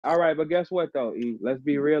All right, but guess what though, E? Let's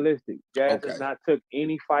be realistic. Jazz has Okay. not took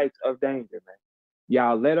any fights of danger, man.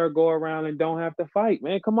 Y'all let her go around and don't have to fight,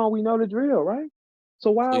 man. Come on, we know the drill, right?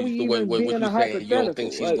 So why are we So wait, even what being you a saying? You don't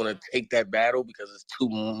think hypothetical? she's Like gonna take that battle because it's too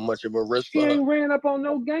much of a risk she for her? ain't ran up on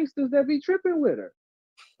no gangsters that be tripping with her.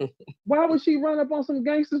 Why would she run up on some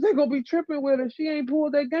gangsters that gonna be tripping with her? She ain't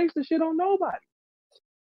pulled that gangster shit on nobody.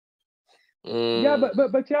 Yeah,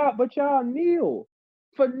 Mm, but y'all kneel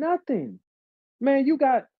for nothing. Man, you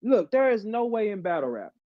got look, there is no way in battle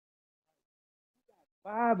rap.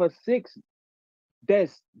 5 or 6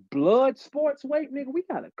 that's blood sports weight, nigga. We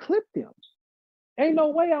gotta clip them. Ain't no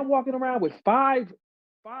way I'm walking around with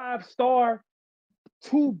five-star,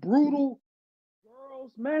 two brutal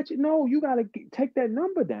girls matching. No, you gotta take that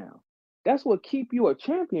number down. That's what keep you a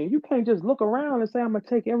champion. You can't just look around and say I'm gonna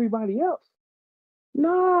take everybody else.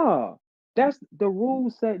 Nah, that's the rule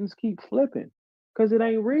settings keep flipping because it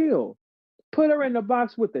ain't real. Put her in the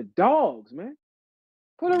box with the dogs, man.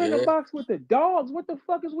 Put her in the yeah. box with the dogs. What the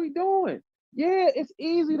fuck is we doing? Yeah, it's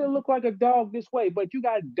easy to look like a dog this way, but you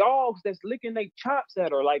got dogs that's licking their chops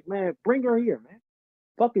at her. Like, man, bring her here, man.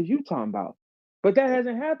 Fuck is you talking about? But that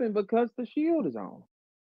hasn't happened because the shield is on.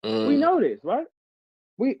 We Mm, know this, right?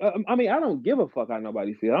 I mean, I don't give a fuck how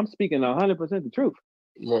nobody feels. I'm speaking 100% the truth.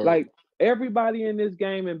 right. Like everybody in this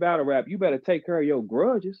game in battle rap, you better take care of your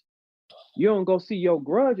grudges. You don't go see your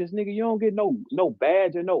grudges, nigga. You don't get no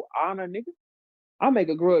badge or no honor, nigga. I make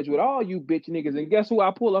a grudge with all you bitch niggas, and guess who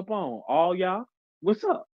I pull up on? All y'all. What's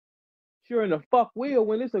up? Sure in the fuck will.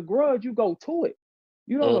 When it's a grudge, you go to it.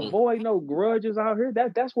 You don't Mm, avoid no grudges out here.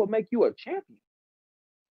 That's what make you a champion.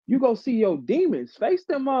 You go see your demons, face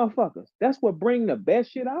them motherfuckers. That's what bring the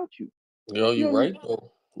best shit out you. yo, you You'll right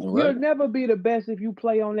though. You you'll right. never be the best if you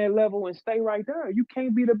play on that level and stay right there. You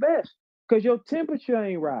can't be the best because your temperature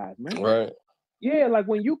ain't rise, man. Right. Yeah, like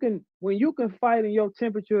when you can fight and your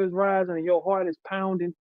temperature is rising and your heart is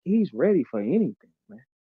pounding, he's ready for anything, man.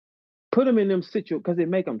 Put him in them situations because it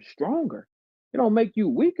make him stronger. It don't make you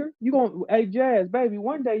weaker. You gonna, hey Jazz, baby,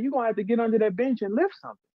 one day you gonna have to get under that bench and lift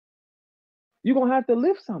something. You gonna have to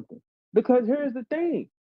lift something because here's the thing: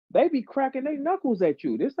 they be cracking their knuckles at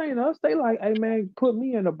you. This ain't us. They like, hey man, put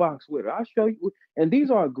me in the box with her. I'll show you. And these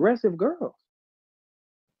are aggressive girls.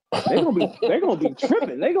 They gonna be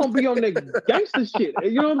tripping. They gonna be on the gangster shit.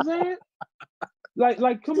 You know what I'm saying?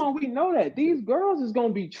 Like, come on, we know that these girls is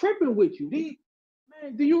gonna be tripping with you. These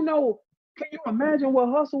man, do you know? Can you imagine what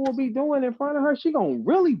Hustle will be doing in front of her? She gonna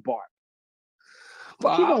really bark.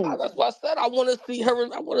 But She gonna that's why I said I want to see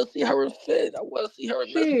her. I want to see her in Fit. I want to see her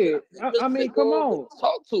in Misfit. I shit. think I Misfit mean, come gonna on.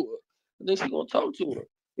 talk to her. I think she gonna talk to her.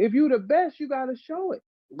 If you the best, you gotta show it.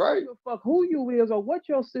 I don't Right. give a fuck who you is or what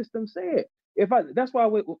your system said. That's why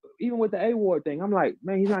even with the award thing, I'm like,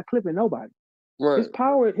 man, he's not clipping nobody. His Right.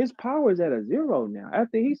 power is at a zero now.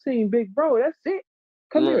 After he seen Big Bro, that's it.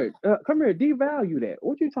 Right. Come here, devalue that.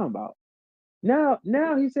 What you talking about? Now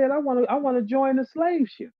he said, I want to join the slave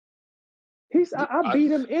ship. Yeah, I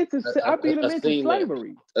beat him into I beat I him into seen that.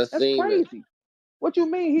 slavery. I That's seen that. crazy. What you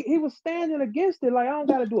mean? He was standing against it like I don't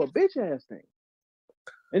got to do a bitch ass thing.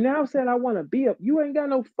 And now I'm saying I want to be up. You ain't got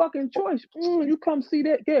no fucking choice. You come see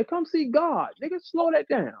that. Yeah, come see God. Nigga, slow that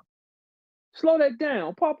down. Slow that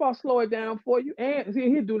down. Papa slow it down for you. And see,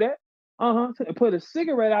 he'll do that. Put a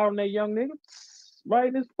cigarette out on that young nigga. Right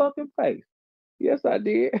in his fucking face. Yes, I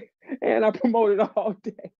did. And I promoted all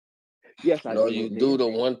day. Yes, I No, you did, do nigga. the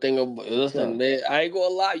one thing. What's Listen, up? man, I ain't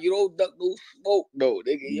gonna lie. You don't duck no smoke, though,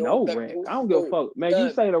 nigga. You don't No, duck Rick. no I don't give a smoke. fuck. Man, you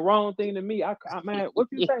None. say the wrong thing to me. Man, what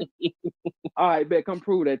you say? All right, bet, come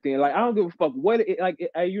prove that thing. Like, I don't give a fuck what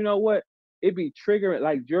hey, you know what? It be triggering.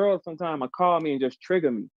 Like, Gerald sometimes call me and just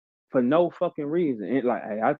trigger me for no fucking reason. And like, hey,